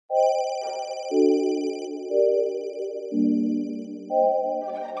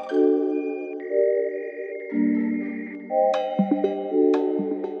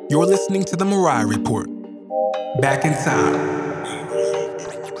You're listening to The Mariah Report. Back in time.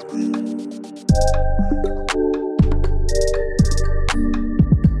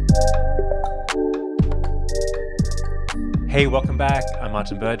 Hey, welcome back. I'm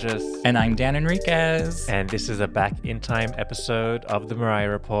Martin Burgess. And I'm Dan Enriquez. And this is a Back in Time episode of The Mariah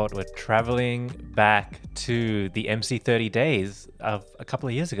Report. We're traveling back to the MC30 days of a couple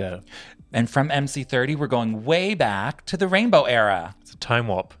of years ago. And from MC30, we're going way back to the Rainbow era. It's a time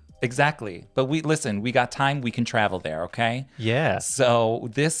warp. Exactly. But we got time, we can travel there, okay? Yeah. So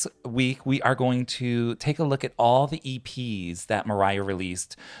this week, we are going to take a look at all the EPs that Mariah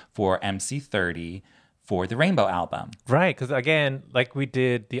released for MC30 for the Rainbow album. Right, because again, like we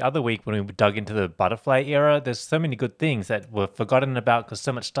did the other week when we dug into the Butterfly era, there's so many good things that were forgotten about because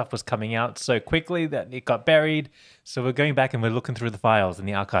so much stuff was coming out so quickly that it got buried. So we're going back and we're looking through the files and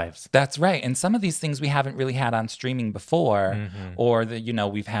the archives. That's right. And some of these things we haven't really had on streaming before, or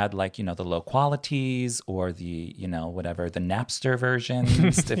we've had the low qualities or the, whatever, the Napster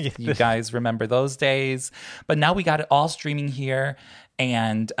versions, if you guys remember those days. But now we got it all streaming here.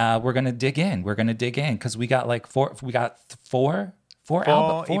 And we're gonna dig in. We're gonna dig in because we got four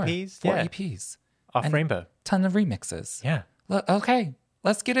EPs Off Rainbow. Ton of remixes. Yeah. Okay,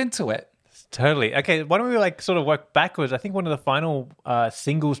 let's get into it. Totally. Okay, why don't we sort of work backwards? I think one of the final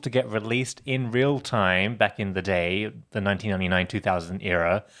singles to get released in real time back in the day, the 1999-2000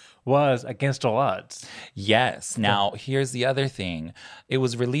 era, was Against All Odds. Yes. Now, here's the other thing. It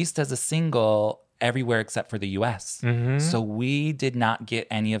was released as a single everywhere except for the US. So we did not get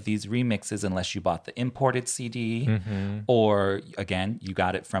any of these remixes unless you bought the imported CD or, again, you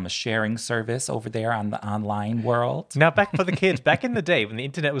got it from a sharing service over there on the online world. Now, back for the kids, back in the day when the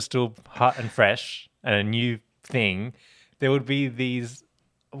internet was still hot and fresh and a new thing, there would be these,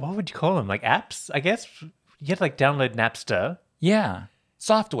 what would you call them? Like apps, I guess? You had to download Napster. Yeah.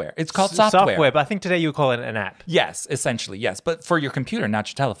 Software. It's called software. But I think today you would call it an app. Yes, essentially, yes. But for your computer, not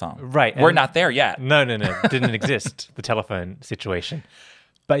your telephone. Right. We're not there yet. No. Didn't exist, the telephone situation.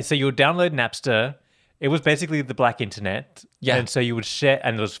 But so you would download Napster. It was basically the black internet. Yeah. And so you would share,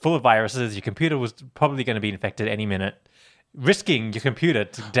 and it was full of viruses. Your computer was probably going to be infected any minute, risking your computer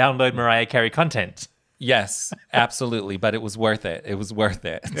to download Mariah Carey content. Yes, absolutely. But it was worth it. It was worth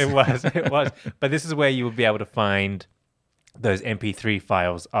it. It was. But this is where you would be able to find those MP3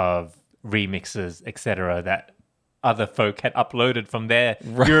 files of remixes, etc., that other folk had uploaded from their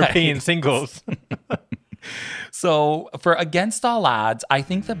European singles. So for Against All Odds, I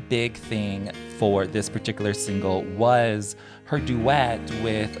think the big thing for this particular single was her duet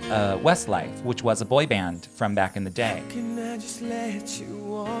with Westlife, which was a boy band from back in the day. Can I just let you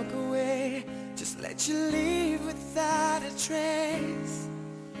walk away? Just let you leave without a trace.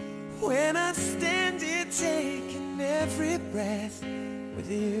 When I stand here taking every breath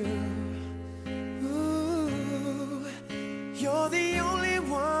with you, ooh, you're the only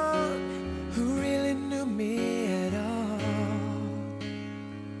one who really knew me at all.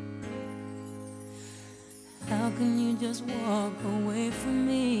 How can you just walk away from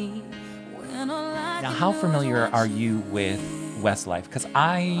me when all I Now, how familiar are you with Westlife? Because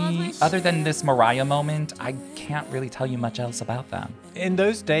other than this Mariah moment, I can't really tell you much else about them. In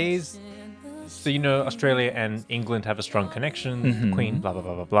those days, so Australia and England have a strong connection. Queen, blah blah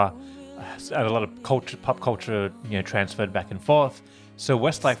blah blah blah. And a lot of pop culture, transferred back and forth. So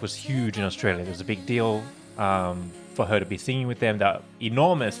Westlife was huge in Australia. It was a big deal for her to be singing with them. They're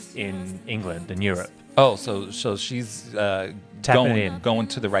enormous in England and Europe. Oh, so she's going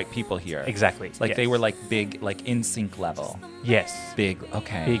to the right people here. Exactly. Like they were big, in sync level. Yes. Big.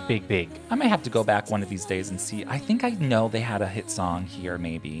 Okay. Big. I might have to go back one of these days and see. I think I know they had a hit song here,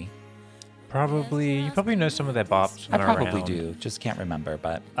 maybe. Probably. You probably know some of their bops. I probably do. Just can't remember.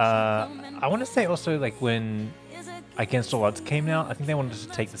 But I want to say also when Against All Odds came out, I think they wanted to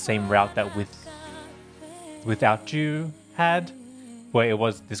take the same route that Without You had, where it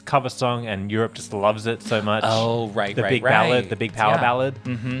was this cover song and Europe just loves it so much. Oh, right, the big ballad, the big power ballad.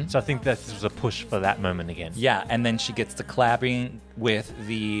 Mm-hmm. So I think that this was a push for that moment again. Yeah, and then she gets to collabing with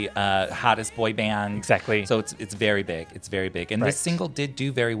the hottest boy band. Exactly. So it's very big. It's very big. And this single did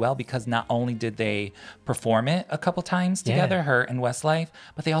do very well because not only did they perform it a couple times together, her and Westlife,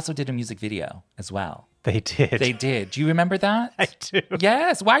 but they also did a music video as well. They did. They did. Do you remember that? I do.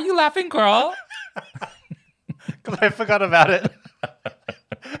 Yes. Why are you laughing, girl? Because I forgot about it.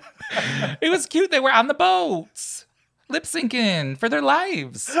 It was cute. They were on the boats, lip syncing for their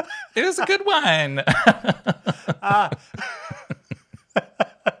lives. It was a good one.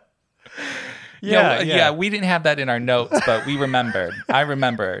 Yeah, we didn't have that in our notes, but we remembered. I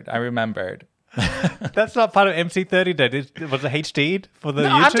remembered. That's not part of MC30, though. Was it HD'd for the No,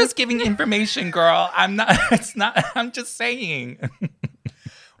 YouTube? I'm just giving information, girl. I'm not. It's not. I'm just saying.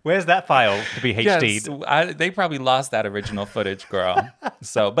 Where's that file to be HD'd? Yes, they probably lost that original footage, girl.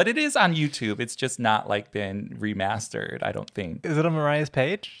 But it is on YouTube. It's just not like been remastered, I don't think. Is it on Mariah's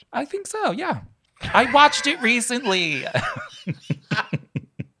page? I think so, yeah. I watched it recently.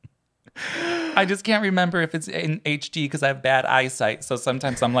 I just can't remember if it's in HD because I have bad eyesight. So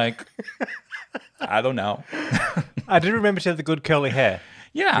sometimes I'm like, I don't know. I did remember she had the good curly hair.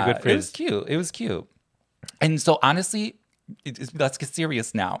 Yeah, good it frizz. was cute. It was cute. And so honestly, let's get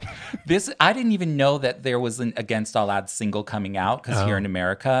serious now. I didn't even know that there was an Against All Odds single coming out because here in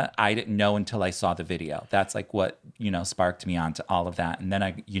America, I didn't know until I saw the video. That's like what, sparked me onto all of that. And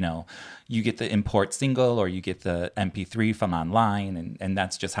then you get the import single or you get the MP3 from online and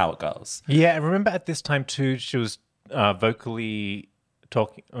that's just how it goes. Yeah, I remember at this time too, she was vocally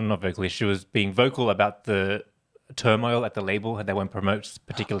talking, or not vocally, she was being vocal about the turmoil at the label and they won't promote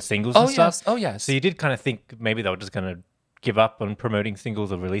particular singles and stuff. Yes. Oh, yes. So you did kind of think maybe they were just going to give up on promoting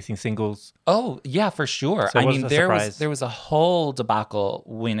singles or releasing singles. Oh, yeah, for sure. So I it mean, wasn't a surprise. there was a whole debacle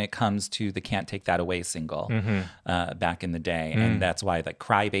when it comes to the Can't Take That Away single back in the day. And that's why like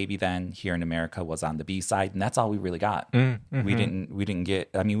Cry Baby then here in America was on the B-side. And that's all we really got. We didn't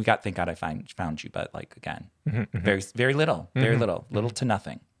get, I mean, we got Thank God I Found You, but like, again, very little to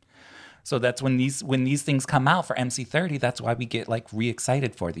nothing. So that's when these things come out for MC30, that's why we get like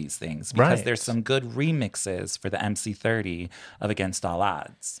re-excited for these things because Right. there's some good remixes for the MC30 of Against All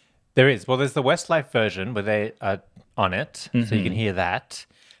Odds. There is. Well, there's the Westlife version where they are on it, so you can hear that.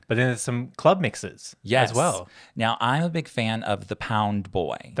 But then there's some club mixes as well. Now, I'm a big fan of the Pound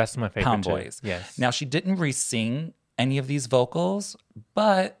Boy. That's my favorite Pound too. Boys. Yes. Now, she didn't re-sing any of these vocals,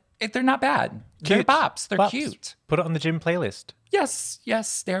 but they're not bad. They're Cute. bops. They're Bops. cute. Put it on the gym playlist. Yes,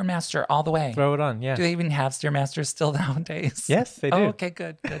 Stairmaster all the way. Throw it on, yeah. Do they even have Stairmasters still nowadays? Yes, they do. Oh, okay,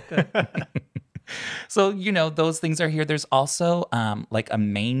 good. So, those things are here. There's also like a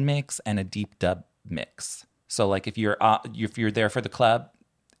main mix and a deep dub mix. So like if you're there for the club,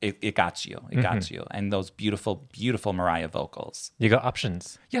 it got you. It got you. And those beautiful, beautiful Mariah vocals. You got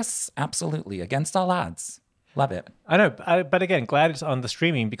options. Yes, absolutely. Against All Odds. Love it. I know, but again, glad it's on the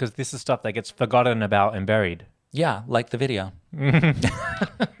streaming because this is stuff that gets forgotten about and buried. Yeah, like the video.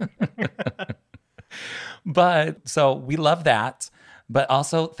 But so we love that. But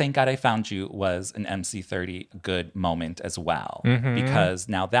also, Thank God I Found You was an MC30 good moment as well. Because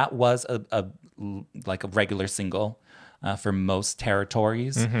now that was a regular single for most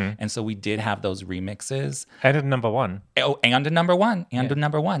territories. And so we did have those remixes. And at number one. Oh, and a number one. A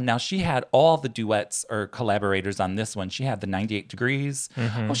number one. Now, she had all the duets or collaborators on this one. She had the 98 Degrees.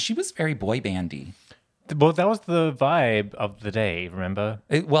 Oh, she was very boy bandy. Well, that was the vibe of the day, remember?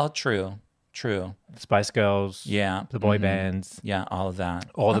 True. The Spice Girls. Yeah. The boy bands. Yeah, all of that.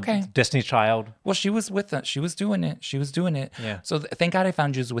 Or the Destiny's Child. Well, she was with it. She was doing it. Yeah. So Thank God I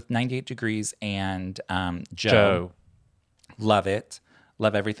Found You with 98 Degrees and Joe. Love it.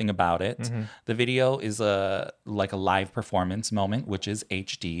 Love everything about it. The video is a live performance moment, which is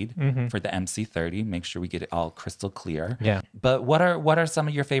HD'd for the MC30. Make sure we get it all crystal clear. Yeah. But what are some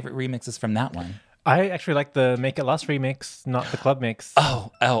of your favorite remixes from that one? I actually like the Make It Last remix, not the club mix.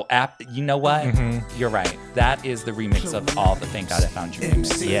 You know what? You're right. That is the remix of all the Thank God I Found You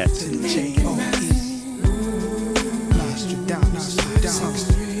remixes. Yes.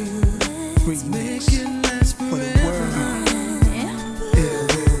 Remix for the world.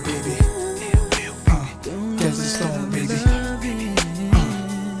 Desert Storm, baby.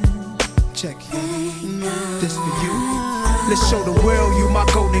 Check it. This for you. Let's show the world you my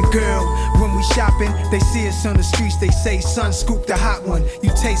golden girl. When we shopping, they see us on the streets. They say, son, scoop the hot one.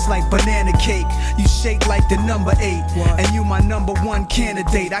 You taste like banana cake. You shake like the number 8. And you my number 1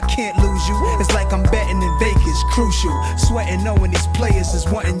 candidate. I can't lose you. It's like I'm betting in Vegas. Crucial. Sweating knowing these players is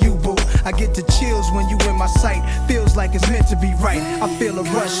wanting you, boo. I get the chills when you in my sight. Feels like it's meant to be right. I feel a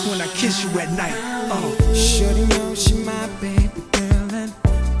rush when I kiss you at night. Shorty know she my baby girl and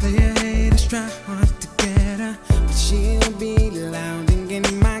player haters try hard to get her, but she'll be loud and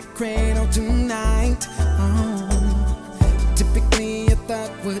in my cradle tonight. Typically I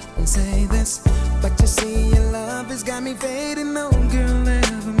thought wouldn't say this, but you see your love has got me fading. No girl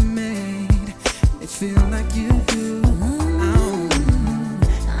ever made it feel like you do.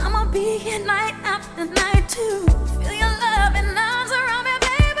 I'ma be here night after night too. Feel your love and arms around me,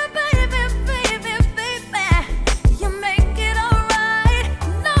 baby, baby, baby, baby. You make it alright.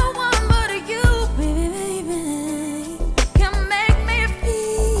 No one but you, baby, baby, can make me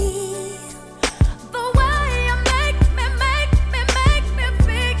feel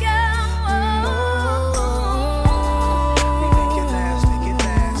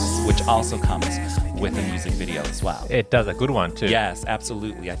also comes with a music video as well. It does a good one too. Yes,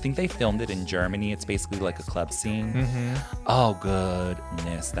 absolutely. I think they filmed it in Germany. It's basically like a club scene. Oh,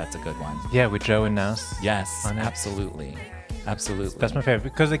 goodness. That's a good one. Yeah, with Joe and Nas. Yes, on it. absolutely. Absolutely. That's my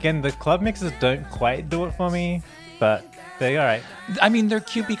favorite because again, the club mixes don't quite do it for me, but they're all right. I mean, they're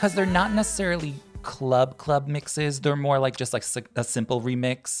cute because they're not necessarily club mixes. They're more like just like a simple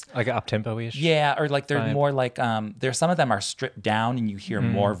remix. Like an up-tempo-ish. Yeah, or like they're vibe. more like there's some of them are stripped down and you hear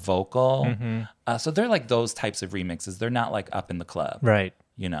more vocal. So they're like those types of remixes. They're not like up in the club. Right.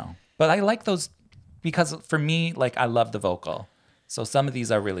 You know. But I like those because for me, like I love the vocal. So some of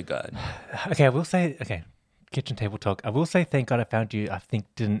these are really good. Okay, I will say, kitchen table talk. I will say Thank God I Found You, I think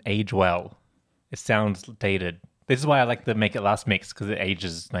didn't age well. It sounds dated. This is why I like the Make It Last mix because it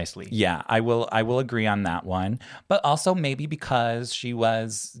ages nicely. Yeah, I will agree on that one. But also maybe because she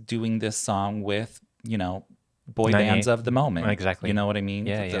was doing this song with, you know, boy bands of the moment. Exactly. You know what I mean?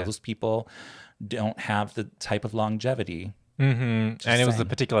 Yeah, yeah. Those people don't have the type of longevity. And it was a saying.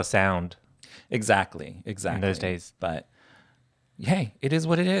 particular sound. Exactly. In those days. But hey, it is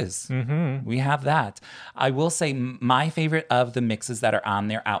what it is. We have that. I will say my favorite of the mixes that are on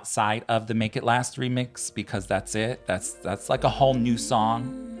there outside of the Make It Last remix, because that's it. That's like a whole new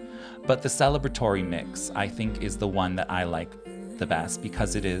song. But the celebratory mix, I think, is the one that I like the best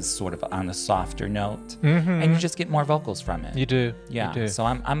because it is sort of on a softer note, and you just get more vocals from it. You do. Yeah. You do. So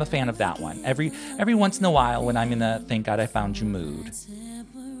I'm a fan of that one. Every once in a while, when I'm in a Thank God I Found You mood,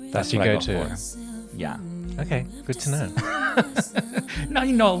 that's your what I go-to. go for. Yeah. Okay, good to know. Now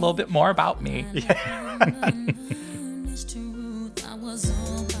you know a little bit more about me. It's true, I was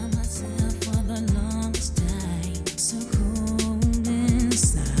all by myself for the longest time. So cold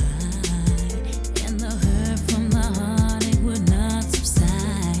inside, and the hurt from the heart, it would not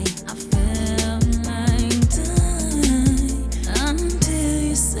subside. I felt like dying until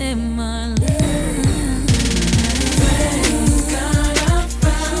you saved my life. Thank God I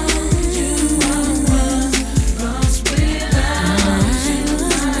found you. I was lost without you.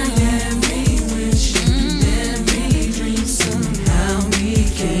 Every wish and every dream somehow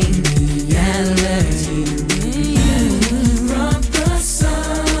became me. I left you. Brought the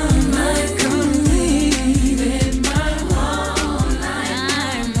sunlight, completed my whole life.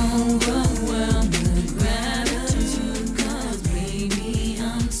 I'm overwhelmed with gratitude, 'cause baby,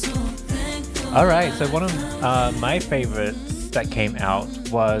 I'm so thankful. All right, so one of my favorites that came out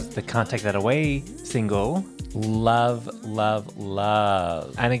was the Can't Take That Away single. Love.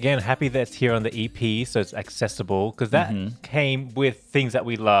 And again, happy that it's here on the EP, so it's accessible, because that came with things that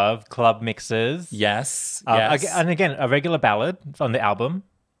we love, club mixes. Yes. And again, a regular ballad on the album,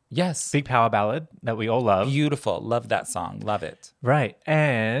 Yes. big power ballad that we all love. Beautiful. Love that song. Love it. Right,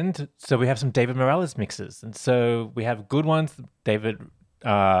 and so we have some David Morales mixes. And so we have good ones, David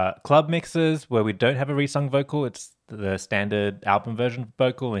club mixes, where we don't have a resung vocal. It's the standard album version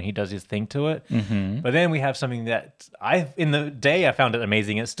vocal, and he does his thing to it. But then we have something that in the day I found it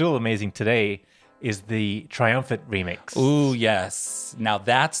amazing, it's still amazing today, is the Triumphant remix. Ooh, yes. Now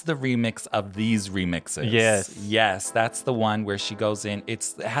that's the remix of these remixes. Yes. Yes, that's the one where she goes in.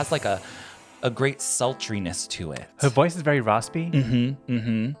 It has like a great sultriness to it. Her voice is very raspy.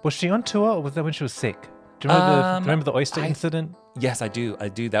 Was she on tour, or was that when she was sick? Do you remember the oyster incident? Yes, I do.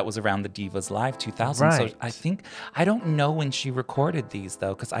 That was around the Divas Live 2000. So Right. I don't know when she recorded these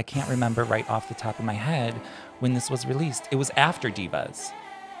though, because I can't remember right off the top of my head when this was released. It was after Divas.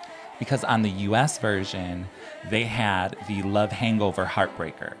 Because on the US version, they had the Love Hangover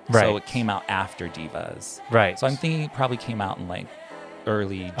Heartbreaker. Right. So it came out after Divas. Right. So I'm thinking it probably came out in like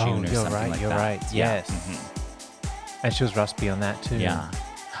early June or something like that. You're right. Yeah. Yes. And she was raspy on that too. Yeah.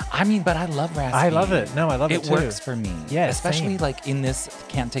 I mean, but I love raspy. I love it. No, I love it too. It works for me. Yeah, especially same. like in this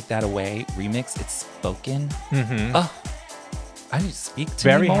Can't Take That Away remix. It's spoken. Oh, I need to speak to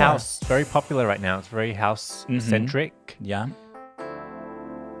Very me more. house, very popular right now. It's very house centric. Yeah.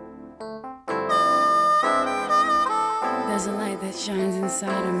 There's a light that shines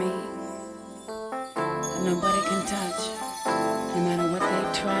inside of me that nobody can touch. No matter what they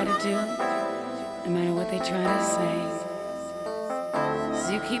try to do, no matter what they try to say. So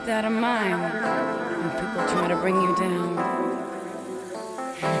you keep that in mind when people try to bring you down.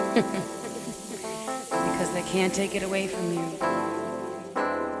 Because they can't take it away from you.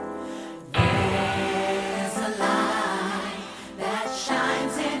 There's a light that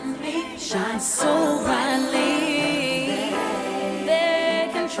shines in me, shines so brightly. They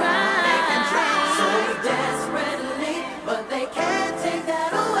can try so desperately, but they can't take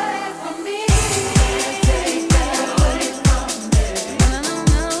that away from me. Take that away from me. Take that away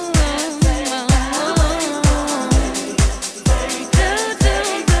from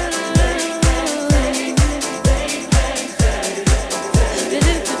me.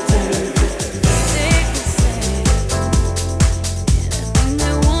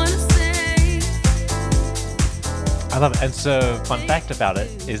 love it. And so, fun fact about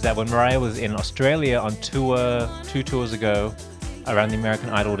it is that when Mariah was in Australia on tour 2 tours ago, around the American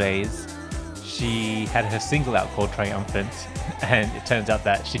Idol days, she had her single out called Triumphant. And it turns out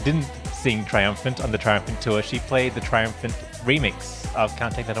that she didn't sing Triumphant on the Triumphant tour. She played the Triumphant remix of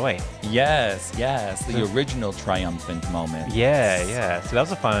Can't Take That Away. Yes. The original Triumphant moment. Yeah. So that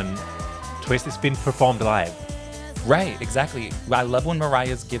was a fun twist. It's been performed live. Right, exactly. I love when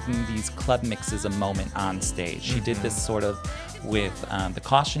Mariah's giving these club mixes a moment on stage. She did this sort of with the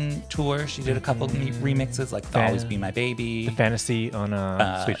Caution tour. She did a couple of remixes, like the Always Be My Baby. The Fantasy on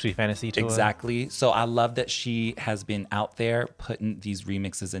Sweet Sweet Fantasy tour. Exactly. So I love that she has been out there putting these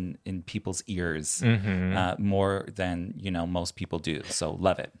remixes in people's ears more than, most people do. So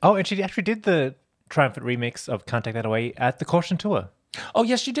love it. Oh, and she actually did the Triumphant remix of Can't Take That Away at the Caution tour. Oh,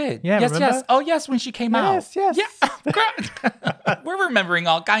 yes, she did. Yeah, yes, remember? yes. Oh, yes, when she came out. Yes. Yeah. We're remembering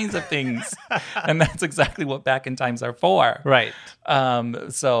all kinds of things. And that's exactly what Back in Times are for. Right.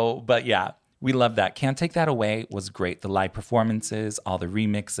 But yeah, we love that. Can't Take That Away was great. The live performances, all the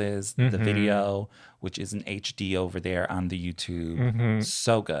remixes, the video, which is in HD over there on the YouTube.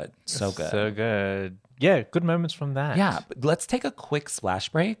 So good. So good. Yeah, good moments from that. Yeah, but let's take a quick splash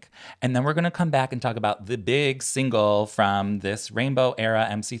break, and then we're going to come back and talk about the big single from this Rainbow era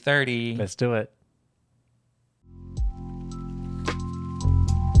MC30. Let's do it.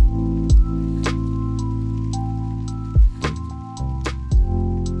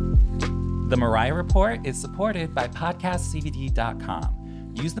 The Mariah Report is supported by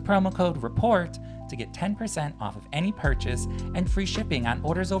podcastcbd.com. Use the promo code REPORT to get 10% off of any purchase and free shipping on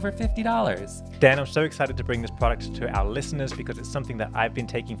orders over $50. Dan, I'm so excited to bring this product to our listeners because it's something that I've been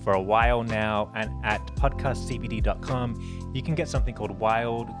taking for a while now. And at podcastcbd.com, you can get something called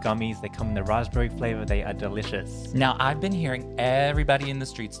Wild Gummies. They come in the raspberry flavor. They are delicious. Now, I've been hearing everybody in the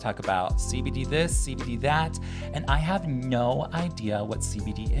streets talk about CBD this, CBD that, and I have no idea what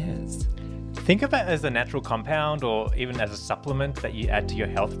CBD is. Think of it as a natural compound or even as a supplement that you add to your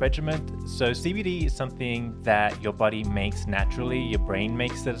health regimen. So CBD is something that your body makes naturally. Your brain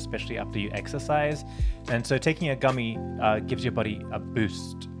makes it, especially after you exercise. And so taking a gummy gives your body a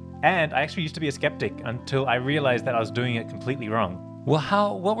boost. And I actually used to be a skeptic until I realized that I was doing it completely wrong.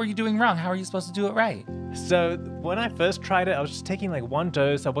 Well, what were you doing wrong? How are you supposed to do it right? So when I first tried it, I was just taking like one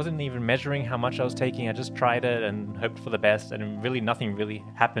dose. I wasn't even measuring how much I was taking. I just tried it and hoped for the best. And really nothing really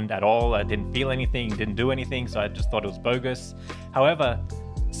happened at all. I didn't feel anything, didn't do anything. So I just thought it was bogus. However,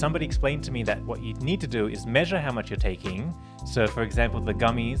 somebody explained to me that what you need to do is measure how much you're taking. So for example, the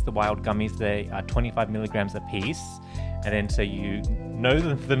gummies, the wild gummies, they are 25 milligrams a piece. And then so you know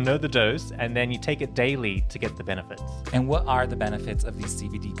the dose, and then you take it daily to get the benefits. And what are the benefits of these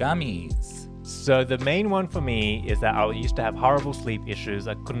CBD gummies? So the main one for me is that I used to have horrible sleep issues.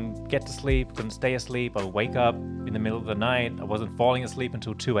 I couldn't get to sleep, couldn't stay asleep. I would wake up in the middle of the night. I wasn't falling asleep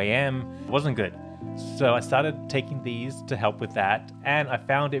until 2 a.m. It wasn't good. So I started taking these to help with that. And I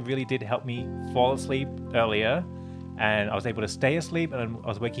found it really did help me fall asleep earlier. And I was able to stay asleep, and I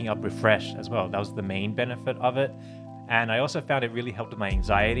was waking up refreshed as well. That was the main benefit of it. And I also found it really helped with my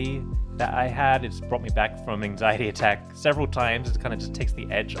anxiety that I had. It's brought me back from an anxiety attack several times. It kind of just takes the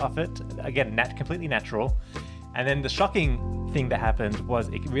edge off it. Again, completely natural. And then the shocking thing that happened was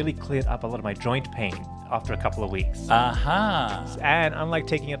it really cleared up a lot of my joint pain after a couple of weeks. And unlike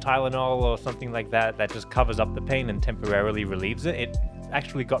taking a Tylenol or something like that, that just covers up the pain and temporarily relieves it, it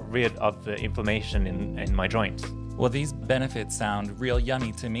actually got rid of the inflammation in my joints. Well, these benefits sound real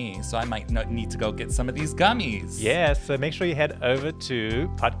yummy to me, so I might need to go get some of these gummies. Yeah, so make sure you head over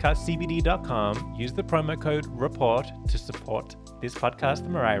to podcastcbd.com, use the promo code REPORT to support this podcast, The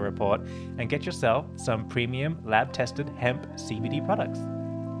Mariah Report, and get yourself some premium lab-tested hemp CBD products.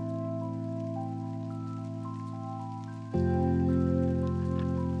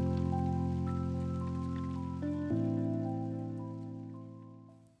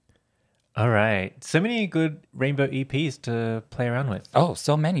 All right. So many good Rainbow EPs to play around with. Oh,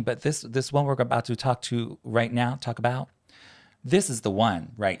 so many. But this one we're about to talk about, this is the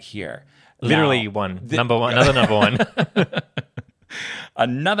one right here. Literally number one, another number one.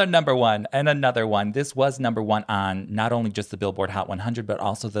 Another number one and another one. This was number one on not only just the Billboard Hot 100, but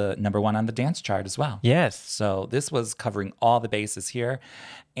also the number one on the dance chart as well. Yes. So this was covering all the bases here.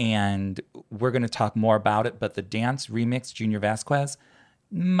 And we're going to talk more about it. But the dance remix, Junior Vasquez,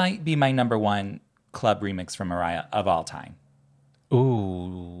 might be my number one club remix from Mariah of all time.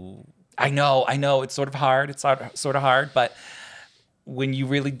 Ooh. I know. It's sort of hard. But when you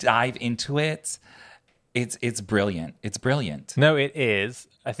really dive into it, it's brilliant. It's brilliant. No, it is.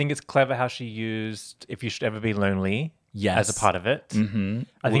 I think it's clever how she used If You Should Ever Be Lonely Yes. as a part of it. Mm-hmm.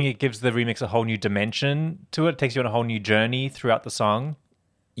 I think it gives the remix a whole new dimension to it. It takes you on a whole new journey throughout the song.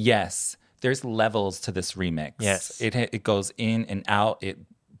 Yes. There's levels to this remix. Yes. It goes in and out. It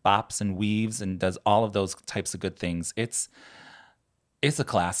bops and weaves and does all of those types of good things. It's a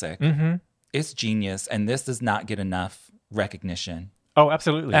classic. Mm-hmm. It's genius. And this does not get enough recognition. Oh,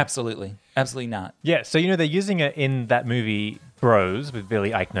 absolutely. Absolutely. Absolutely not. Yeah, so they're using it in that movie Bros with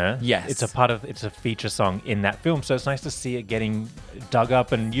Billy Eichner. Yes. It's a feature song in that film, so it's nice to see it getting dug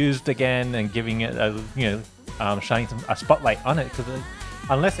up and used again and giving it shining a spotlight on it, because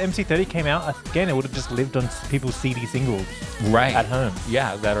unless MC30 came out again, it would have just lived on people's CD singles at home.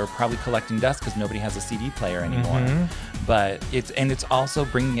 Yeah, that are probably collecting dust because nobody has a CD player anymore. Mm-hmm. But it's also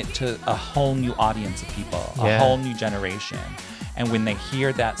bringing it to a whole new audience of people, a whole new generation. And when they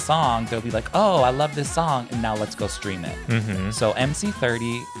hear that song, they'll be like, oh, I love this song, and now let's go stream it. Mm-hmm. So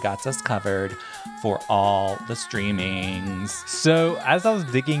MC30 got us covered for all the streamings. So as I was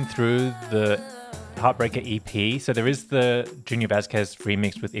digging through the Heartbreaker EP, so there is the Junior Vasquez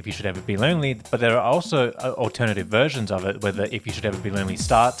remix with If You Should Ever Be Lonely, but there are also alternative versions of it, where the If You Should Ever Be Lonely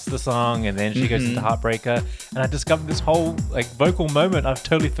starts the song and then she goes into Heartbreaker. And I discovered this whole vocal moment I've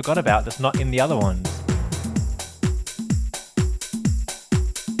totally forgot about that's not in the other ones.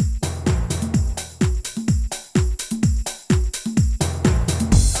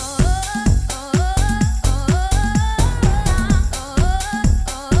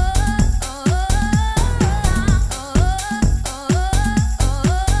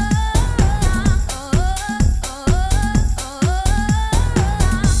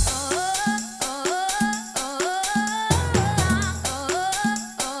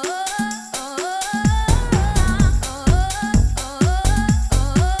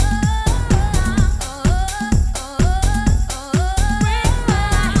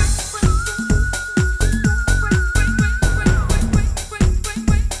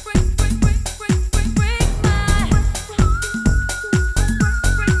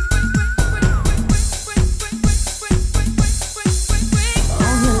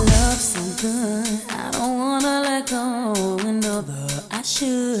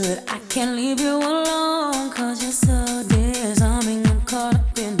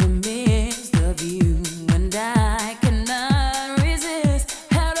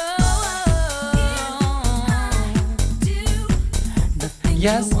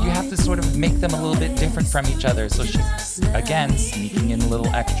 Yes, you have to sort of make them a little bit different from each other. So she's, again, sneaking in little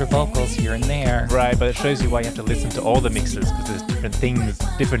extra vocals here and there. Right, but it shows you why you have to listen to all the mixes, because there's different things,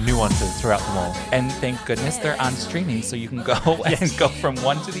 different nuances throughout them all. And thank goodness they're on streaming, so you can go and go from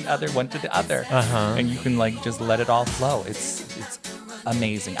one to the other. And you can just let it all flow. It's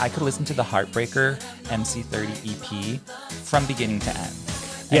amazing. I could listen to the Heartbreaker MC30 EP from beginning to end.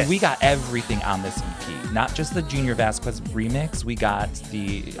 And we got everything on this EP, not just the Junior Vasquez remix. We got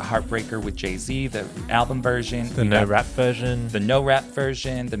the Heartbreaker with Jay-Z, the album version. The no-rap version. The no-rap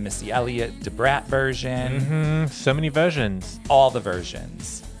version, the Missy Elliott, DeBrat version. Mm-hmm. So many versions. All the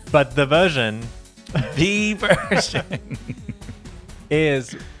versions. But the version... The version.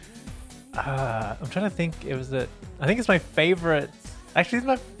 is... I'm trying to think. I think it's my favorite... Actually, it's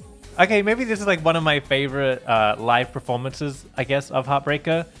my... Okay, maybe this is one of my favorite live performances, I guess, of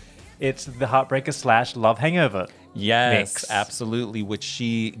Heartbreaker. It's the Heartbreaker / Love Hangover. Yes, mix. Absolutely, which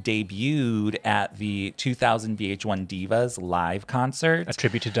she debuted at the 2000 VH1 Divas live concert. A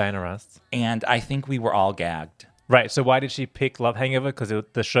tribute to Diana Ross. And I think we were all gagged. Right, so why did she pick Love Hangover? Because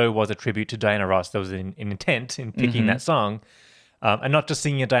the show was a tribute to Diana Ross. There was an intent in picking that song. And not just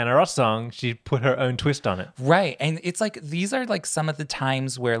singing a Diana Ross song, she put her own twist on it. Right. And it's these are some of the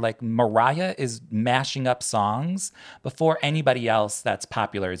times where Mariah is mashing up songs before anybody else that's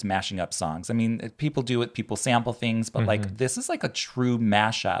popular is mashing up songs. I mean, people do it, people sample things, but this is a true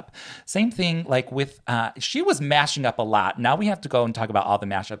mashup. Same thing with, she was mashing up a lot. Now we have to go and talk about all the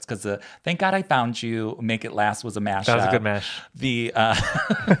mashups because Thank God I Found You, Make It Last was a mashup. That was a good mash.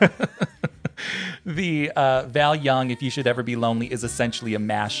 The Val Young, If You Should Ever Be Lonely, is essentially a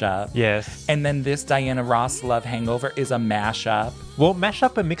mashup. Yes. And then this Diana Ross Love Hangover is a mashup. Well,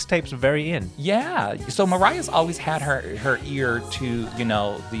 mashup and mixtapes are very in. Yeah. So Mariah's always had her ear to,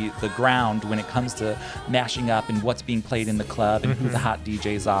 the ground when it comes to mashing up and what's being played in the club and who the hot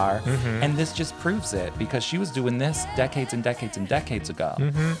DJs are. And this just proves it because she was doing this decades and decades and decades ago.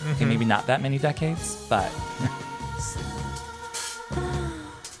 Okay, maybe not that many decades, but...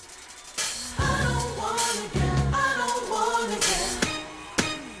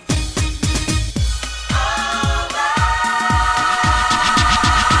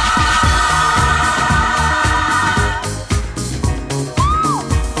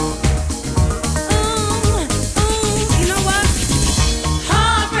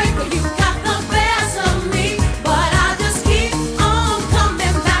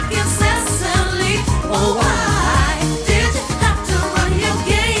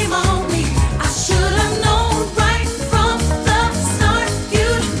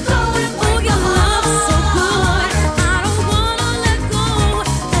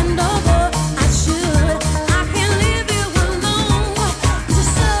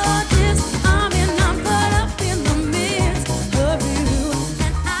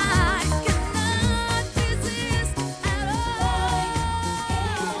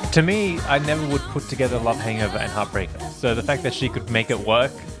 To me, I never would put together Love Hangover and Heartbreaker. So the fact that she could make it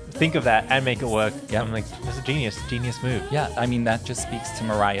work, think of that and make it work, I'm like, that's a genius move. Yeah, I mean, that just speaks to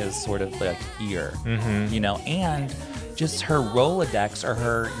Mariah's sort of like ear, you know, and just her Rolodex or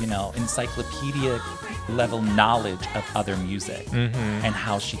her, you know, encyclopedia level knowledge of other music and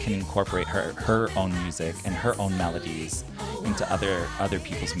how she can incorporate her own music and her own melodies into other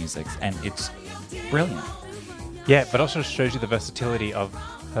people's music. And it's brilliant. Yeah, but also shows you the versatility of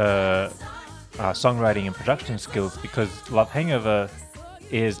her songwriting and production skills, because Love Hangover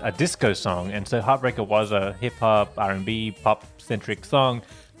is a disco song, and so Heartbreaker was a hip-hop, R&B, pop-centric song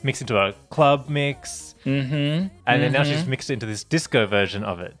mixed into a club mix. And then now she's mixed it into this disco version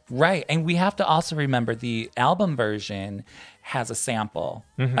of it. Right. And we have to also remember the album version has a sample,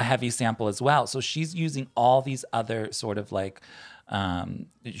 a heavy sample as well. So she's using all these other sort of like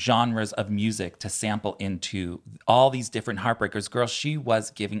genres of music to sample into all these different Heartbreakers. Girl, she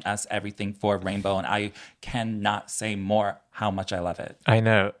was giving us everything for Rainbow, and I cannot say more how much I love it. I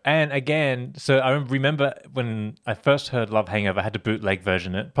know. And again, so I remember when I first heard Love Hangover, I had to bootleg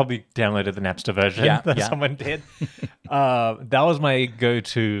version it. Probably downloaded the Napster version that someone did. That was my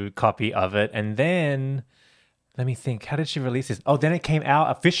go-to copy of it. And then, let me think, how did she release this? Oh, then it came out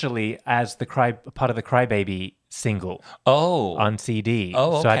officially as the part of the Crybaby single on CD.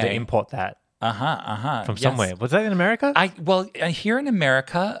 Oh, So I had to okay. import that from Yes. somewhere. Was that in America? Here in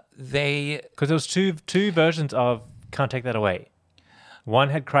America, they... Because there was two versions of Can't Take That Away. One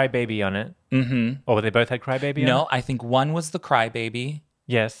had Crybaby on it. Or they both had Crybaby on it? No, I think one was the Crybaby,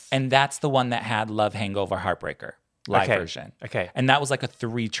 Yes. and that's the one that had Love Hangover Heartbreaker live version. Okay. And that was like a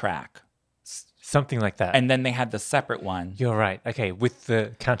 3-track. Something like that. And then they had the separate one. You're right. Okay, with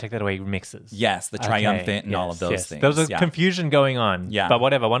the Can't Take That Away mixes. Yes, the Triumphant and all of those things. There was a confusion going on. Yeah. But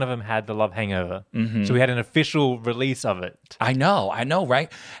whatever, one of them had the Love Hangover. So we had an official release of it. I know, right?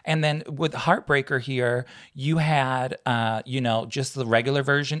 And then with Heartbreaker here, you had, just the regular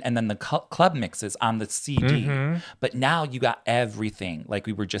version and then the club mixes on the CD. But now you got everything, like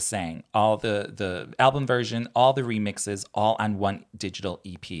we were just saying, all the album version, all the remixes, all on one digital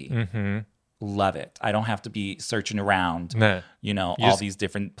EP. Love it. I don't have to be searching around, all these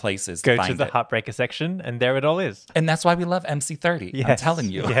different places to Go find to the it. Heartbreaker section, and there it all is. And that's why we love MC30. I'm Yes,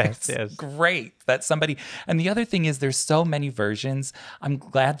 telling you. yes, It's great that somebody... And the other thing is there's so many versions. I'm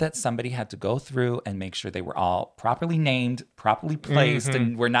glad that somebody had to go through and make sure they were all properly named, properly placed,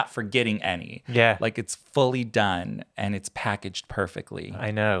 and we're not forgetting any. Yeah. Like it's fully done and it's packaged perfectly. I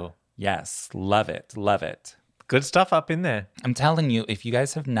know. Yes. Love it. Love it. Good stuff up in there. I'm telling you, if you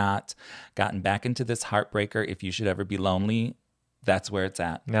guys have not gotten back into this Heartbreaker, if you should ever be lonely, that's where it's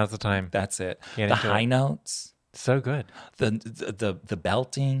at. Now's the time. That's it. Get The into high it. notes, So good. the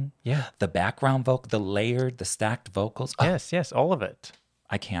belting, Yeah. the background vocal, the layered, the stacked vocals. Oh, Yes, all of it.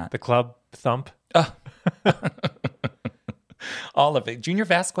 I can't. The club thump. All of it. Junior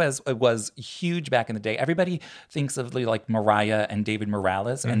Vasquez was huge back in the day. Everybody thinks of like Mariah and David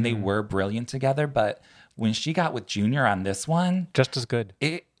Morales, and they were brilliant together. But when she got with Junior on this one, Just as good.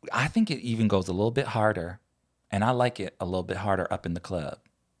 I think it even goes a little bit harder. And I like it a little bit harder up in the club.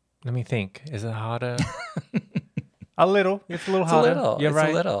 Let me think. Is it harder? A little. It's a little It's harder. a little. You're it's right.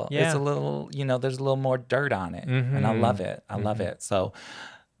 a little. Yeah. It's a little, there's a little more dirt on it. And I love it. I love it. So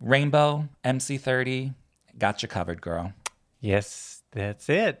Rainbow, MC30, got you covered, girl. Yes, that's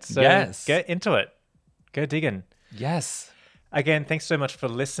it. So Yes. get into it. Go digging. Yes. Again, thanks so much for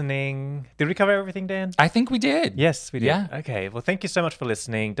listening. Did we cover everything, Dan? I think we did. Yes, we did. Yeah. Okay. Well, thank you so much for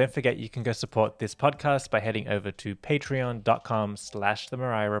listening. Don't forget you can go support this podcast by heading over to patreon.com/The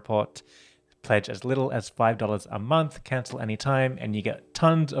Mariah Report. Pledge as little as $5 a month, cancel anytime, and you get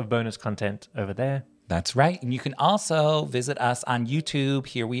tons of bonus content over there. That's right. And you can also visit us on YouTube.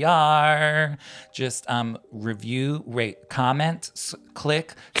 Here we are. Just review, rate, comment,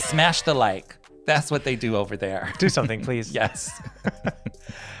 click, smash the like. That's what they do over there. Do something, please. Yes.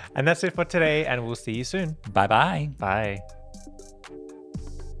 And that's it for today, and we'll see you soon. Bye-bye. Bye.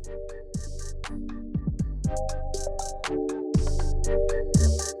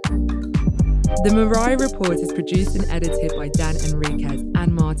 The Mariah Report is produced and edited by Dan Enriquez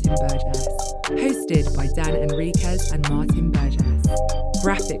and Martin Burgess. Hosted by Dan Enriquez and Martin Burgess.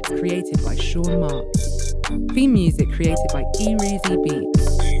 Graphics created by Sean Marks. Theme music created by E-Reezy Beats.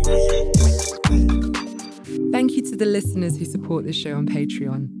 Thank you to the listeners who support this show on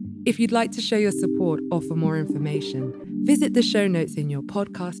Patreon. If you'd like to show your support or for more information, visit the show notes in your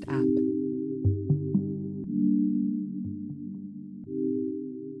podcast app.